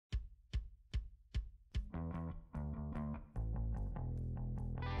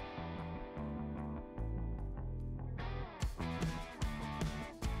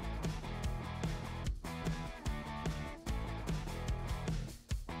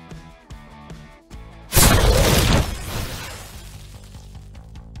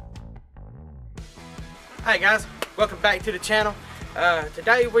Hi guys, welcome back to the channel.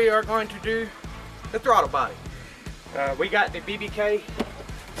 Today we are going to do the throttle body. We got the BBK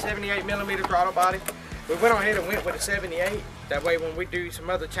 78mm throttle body. We went ahead and went with a 78. That way when we do some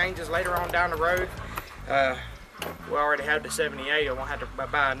other changes later on down the road, we already have the 78. I won't have to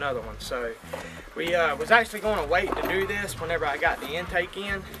buy another one. So we was actually going to wait to do this whenever I got the intake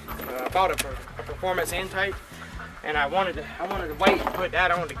in. I bought a performance intake, and I wanted to wait and put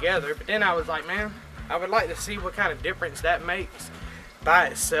that on together. But then I was like, man, I would like to see what kind of difference that makes by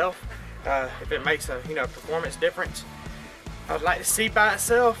itself. If it makes a performance difference, I would like to see by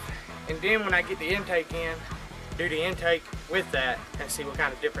itself, and then when I get the intake in, do the intake with that and see what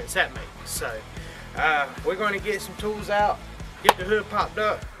kind of difference that makes. So we're going to get some tools out, get the hood popped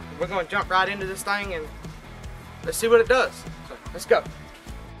up. We're going to jump right into this thing and let's see what it does. So let's go.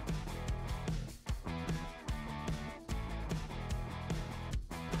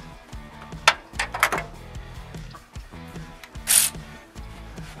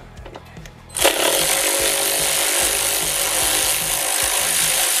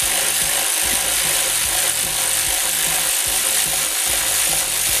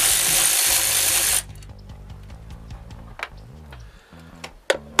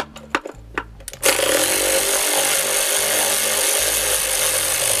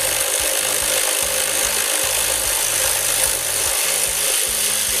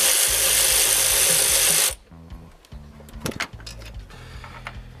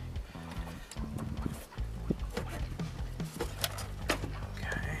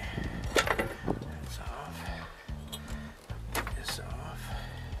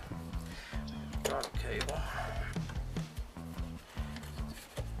 Cable.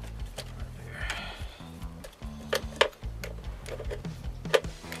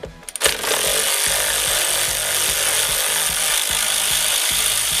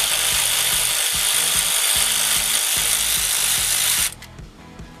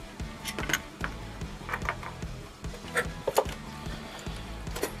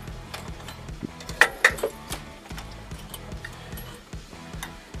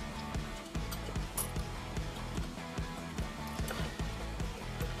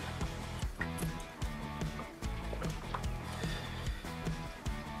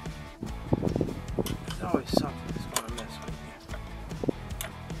 Always something that's going to mess with you.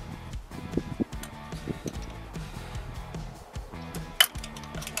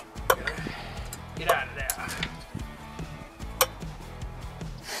 Okay. Get out of there.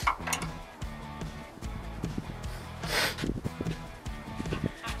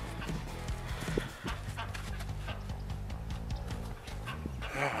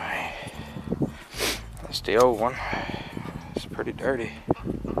 Alright. That's the old one. It's pretty dirty.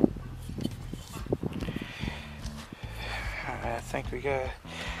 I think we gotta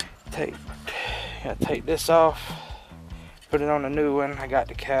take this off, put it on a new one. I got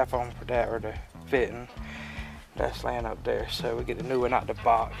the cap on for that, or the fitting. That's laying up there, so we get the new one out the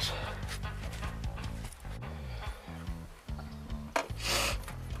box.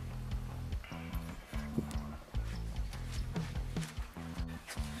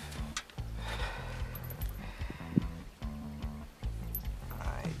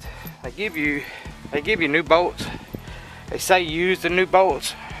 Alright, they give you new bolts. They say use the new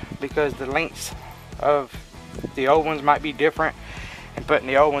bolts because the lengths of the old ones might be different, and putting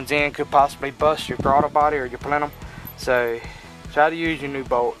the old ones in could possibly bust your throttle body or your plenum. So try to use your new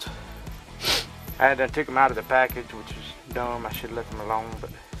bolts. I took them out of the package, which was dumb. I should have left them alone, but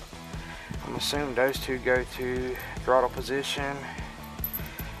I'm assuming those two go to throttle position.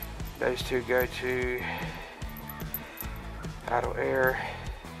 Those two go to idle air.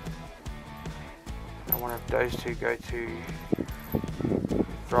 I wonder if those two go to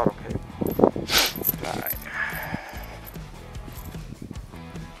throttle cable. Alright.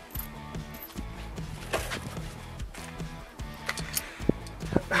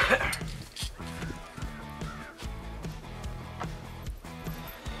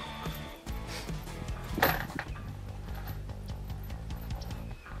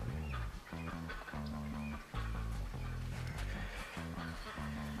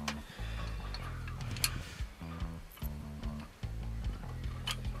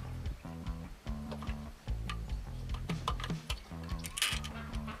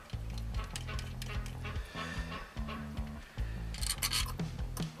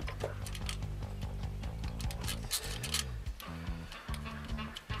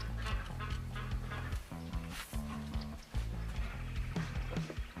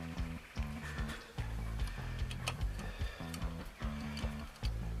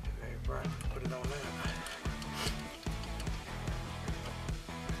 Put it on there.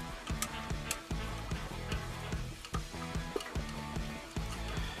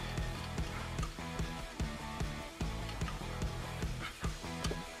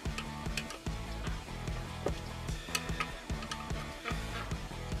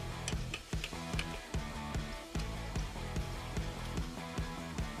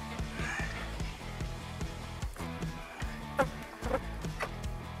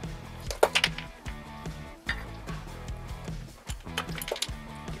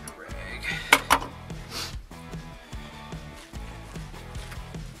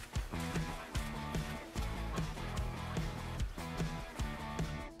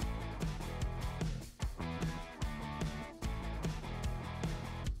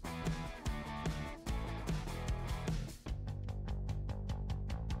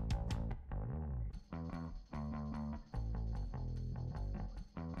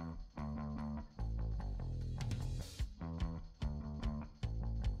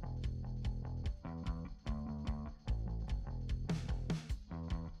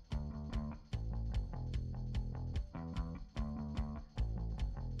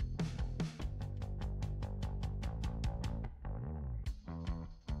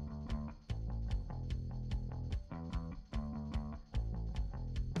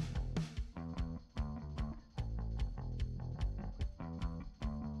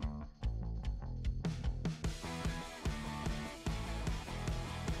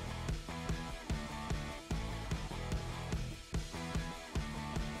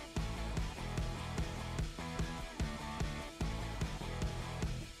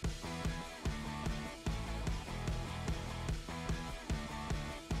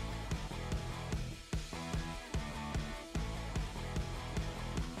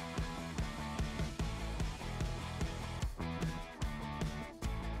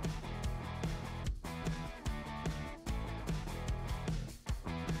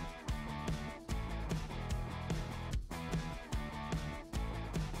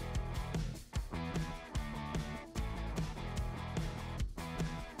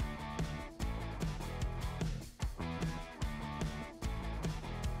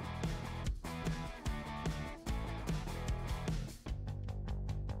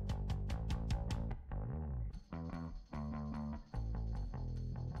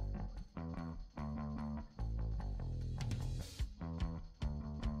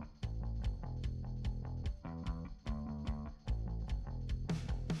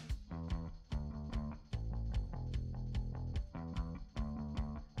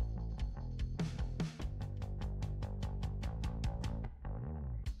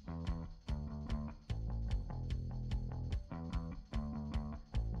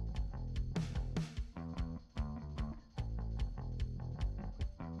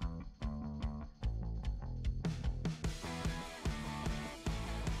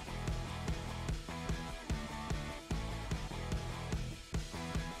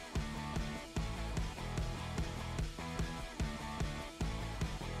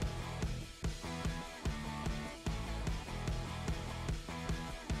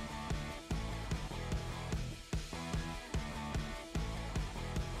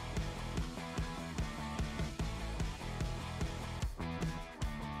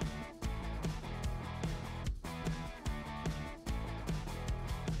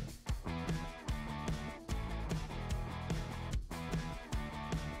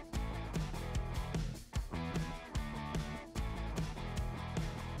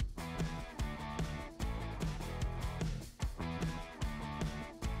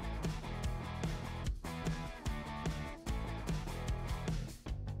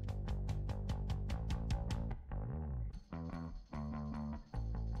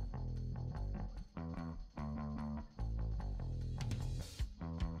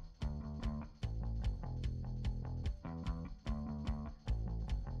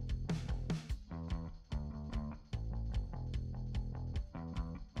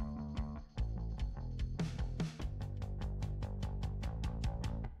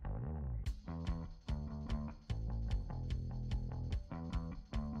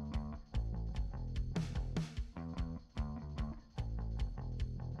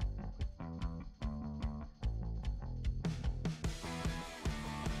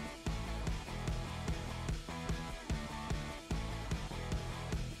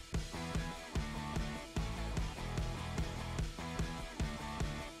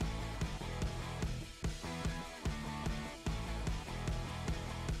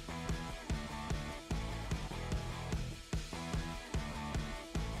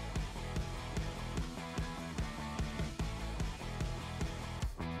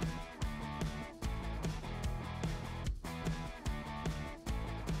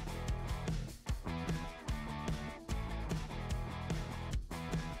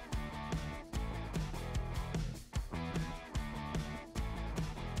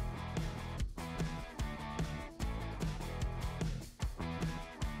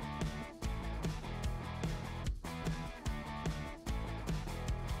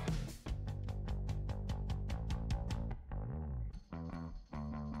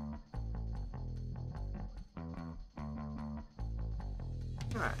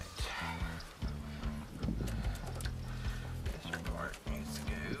 Alright. This part needs to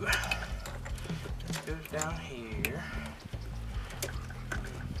go. This goes down here.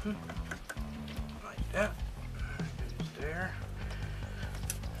 Like that. Goes there.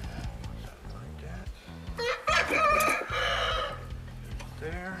 Something like that.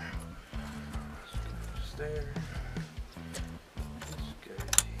 There. This goes there. This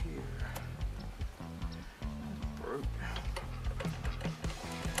goes here. That's broke.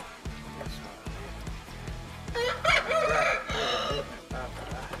 This one.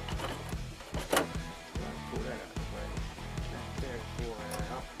 Pull that out of the way. Right there, pull that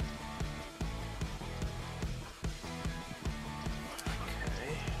out.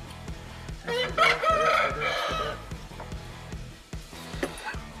 Okay. That's good.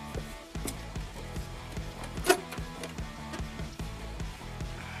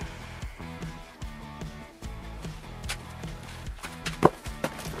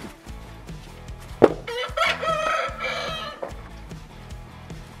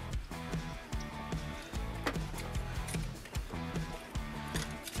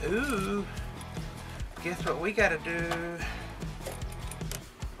 Ooh, guess what we gotta do?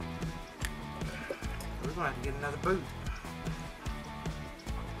 We're gonna have to get another boot.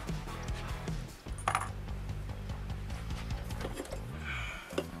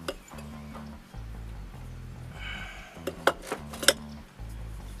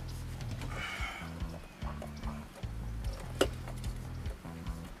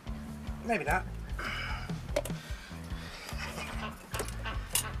 Maybe not.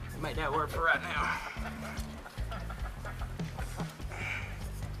 Make that work for right now.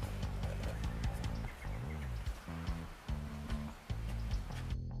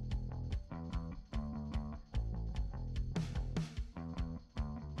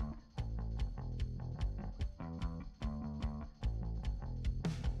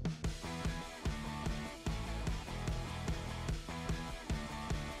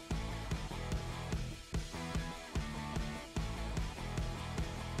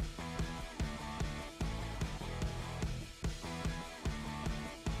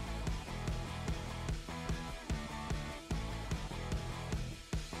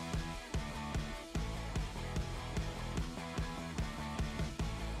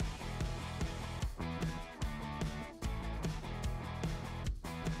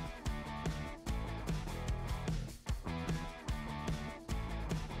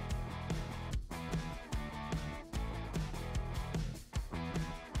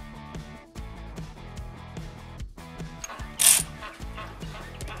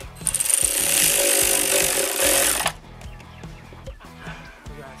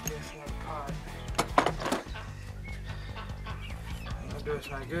 It's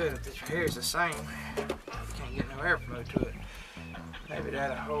not good if this hair is the same. You can't get no airflow to it. Maybe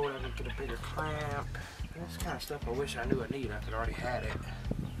that'll hold, I could get a bigger clamp. This kind of stuff I wish I knew I needed. I could already had it.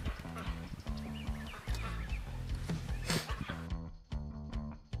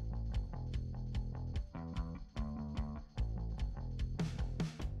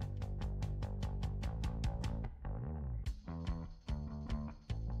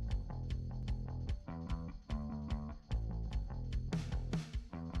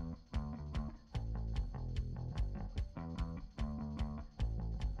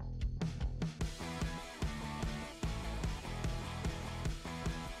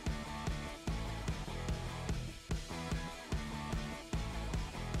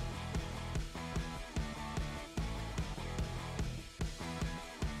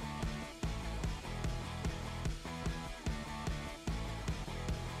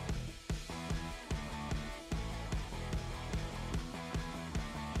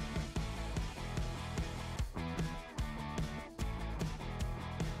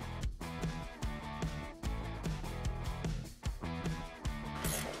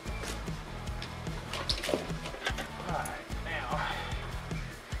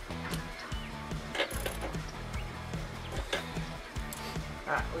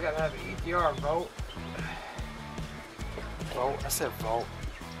 Alright, we gotta have an ETR bolt. I said volt.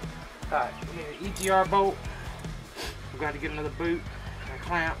 Alright, we need an ETR bolt. We gotta get another boot and a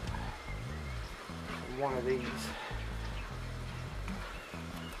clamp. And one of these.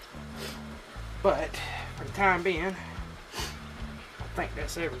 But, for the time being, I think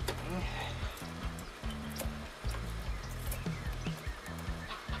that's everything.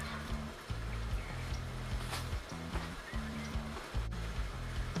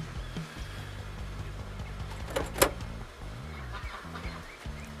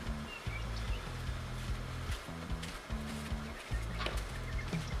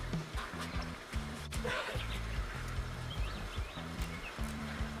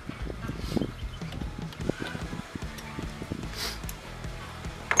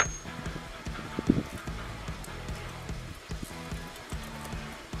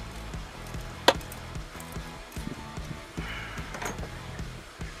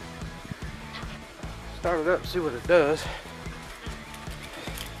 start it up and see what it does.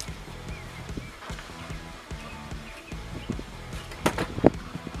 I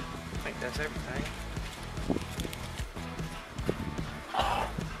think that's everything.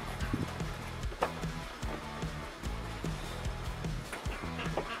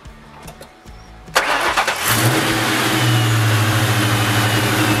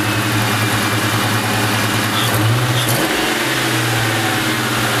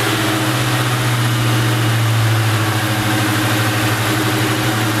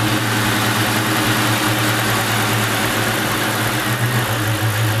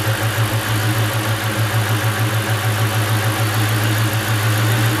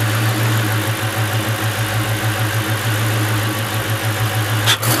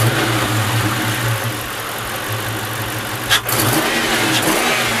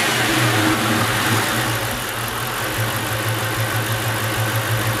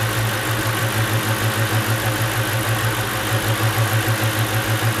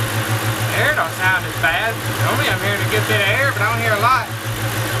 Don't sound as bad. Normally I'm hearing a good bit of air, but I don't hear a lot.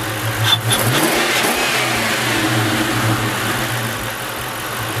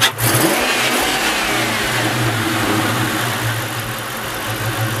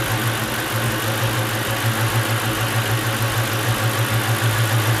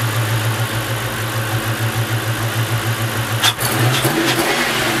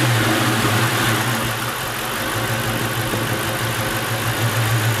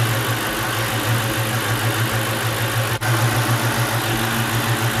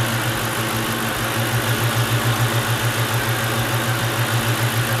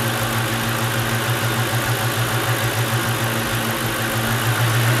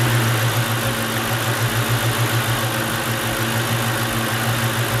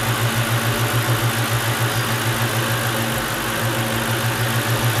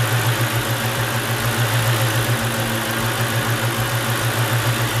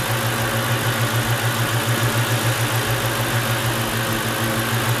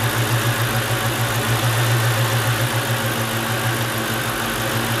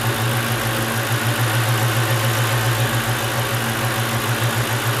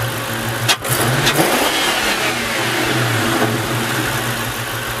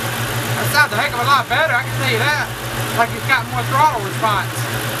 Sounds a heck of a lot better, I can tell you that. Like it's got more throttle response.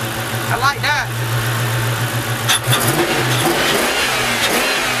 I like that.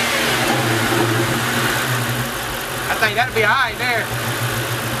 I think that'd be alright there.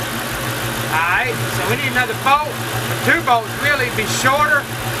 Alright, so we need another bolt. The 2 bolts really be shorter.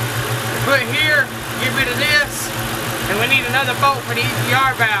 Put here, get rid of this. And we need another bolt for the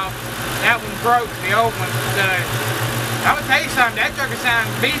EGR valve. That one broke, the old one. So, I'm gonna tell you something, that trucker sounds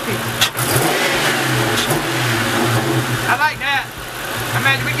beefy. I like that.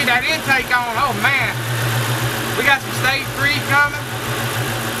 Imagine we get that intake on, oh man. We got some stage 3 coming.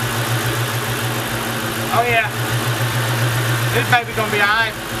 Oh yeah. This baby gonna be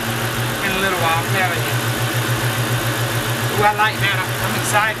alright in a little while, I'm telling you. Ooh, I like that, I'm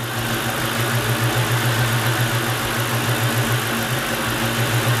excited.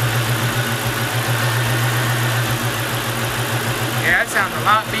 Yeah, that sounds a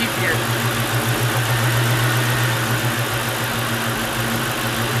lot beefier.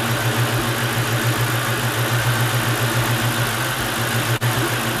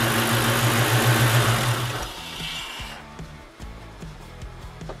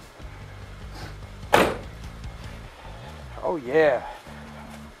 Oh yeah.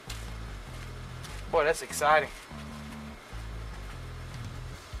 Boy, that's exciting.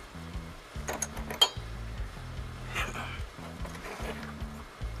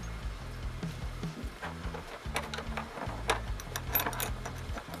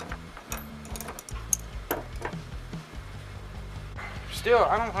 Still,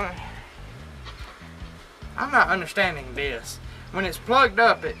 I'm not understanding this. When it's plugged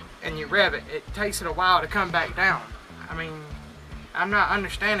up and you rev it, it takes it a while to come back down. I mean, I'm not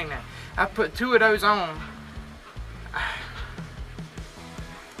understanding that. I put 2 of those on.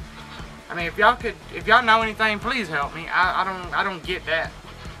 I mean, if y'all know anything, please help me. I don't get that.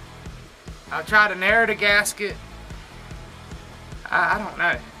 I'll try to narrow the gasket. I don't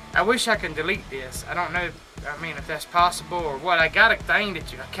know. I wish I could delete this. I don't know. I mean, if that's possible or what. I got a thing a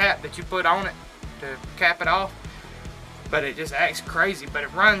cap that you put on it to cap it off, but it just acts crazy. But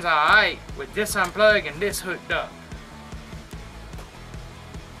it runs alright with this unplugged and this hooked up.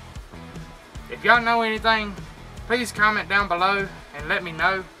 If y'all know anything, please comment down below and let me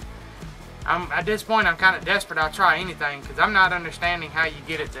know. At this point, I'm kind of desperate. I'll try anything because I'm not understanding how you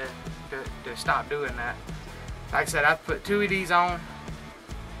get it to stop doing that. Like I said, I've put 2 of these on.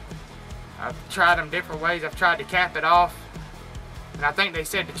 I've tried them different ways. I've tried to cap it off, and I think they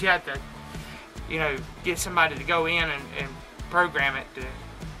said that you had to, you know, get somebody to go in and program it to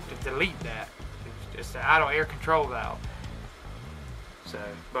delete that. It's just an idle air control valve. So,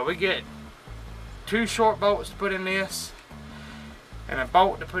 but we get 2 short bolts to put in this, and a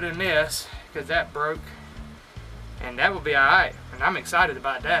bolt to put in this, because that broke, and that will be alright. And I'm excited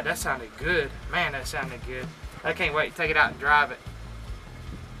about that. That sounded good. Man, that sounded good. I can't wait to take it out and drive it.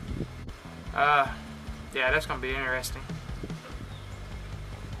 Yeah, that's gonna be interesting.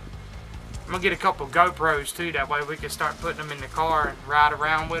 I'm gonna get a couple GoPros too, that way we can start putting them in the car and ride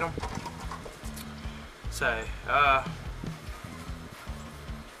around with them. So, I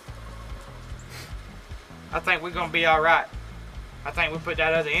think we're gonna be alright. I think we put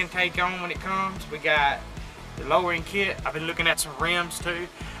that other intake on when it comes. We got the lowering kit. I've been looking at some rims too.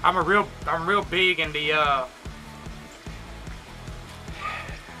 I'm real big in the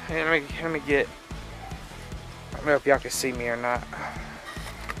let me get, I don't know if y'all can see me or not.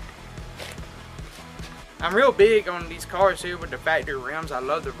 I'm real big on these cars here with the factory rims. I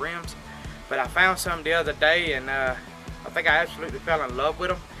love the rims, but I found some the other day, and I think I absolutely fell in love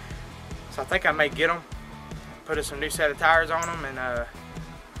with them. So I think I may get them, put some new set of tires on them, and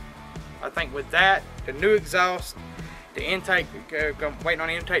I think with that, the new exhaust, the intake, waiting on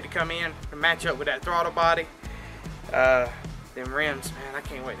the intake to come in to match up with that throttle body. Them rims, man, I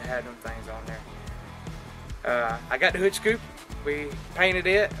can't wait to have them things on there. I got the hood scoop. We painted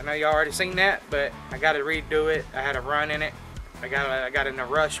it. I know y'all already seen that, but I got to redo it. I had a run in it. I got in a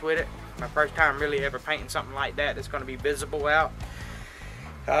rush with it. My first time really ever painting something like that that's going to be visible out.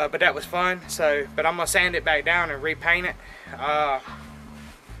 But that was fun. So, but I'm gonna sand it back down and repaint it.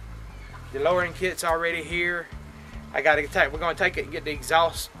 The lowering kit's already here. We're gonna take it and get the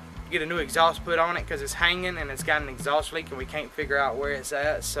exhaust, get a new exhaust put on it, because it's hanging and it's got an exhaust leak and we can't figure out where it's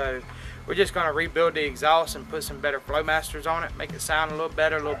at. So we're just gonna rebuild the exhaust and put some better flow masters on it, make it sound a little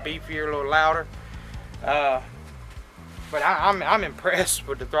better, a little beefier, a little louder. But I'm impressed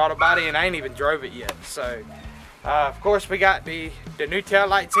with the throttle body, and I ain't even drove it yet. So of course we got the new tail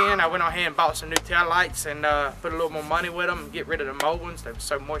lights in. I went on ahead and bought some new tail lights and put a little more money with them and get rid of the old ones. They were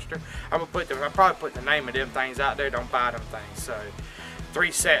so moisture. I'll probably put the name of them things out there. Don't buy them things. So 3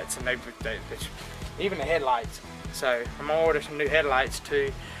 sets, and they even the headlights. So I'm gonna order some new headlights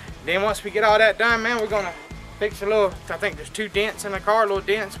too. Then once we get all that done, man, we're gonna fix a little, I think there's 2 dents in the car, little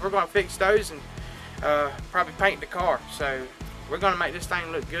dents. We're gonna fix those and probably paint the car. So we're gonna make this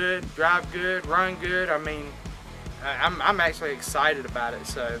thing look good, drive good, run good. I mean, I'm actually excited about it.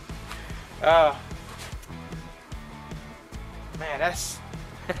 So man, that's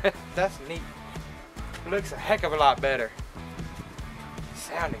that's neat. Looks a heck of a lot better.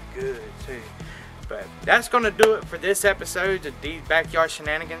 Sounding good too. But that's gonna do it for this episode of these backyard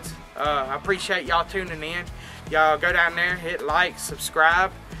shenanigans. I appreciate y'all tuning in. Y'all go down there, hit like,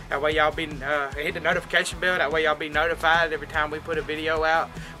 subscribe. That way y'all be hit the notification bell. That way y'all be notified every time we put a video out.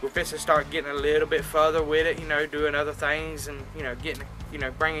 We're fixing to start getting a little bit further with it, you know, doing other things, and you know, getting, you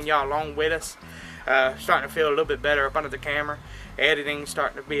know, bringing y'all along with us. Starting to feel a little bit better up under the camera. Editing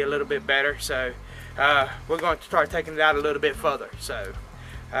starting to be a little bit better. So we're going to start taking it out a little bit further. So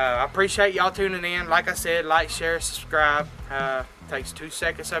I appreciate y'all tuning in. Like I said, like, share, subscribe. Takes 2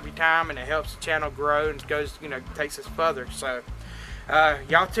 seconds of your time, and it helps the channel grow and goes, you know, takes us further. So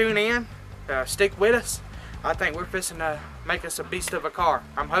y'all tune in, stick with us. I think we're fixing to make us a beast of a car.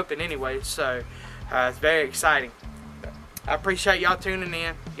 I'm hoping anyway. So it's very exciting. I appreciate y'all tuning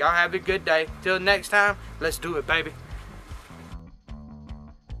in. Y'all have a good day. Till next time, let's do it, baby.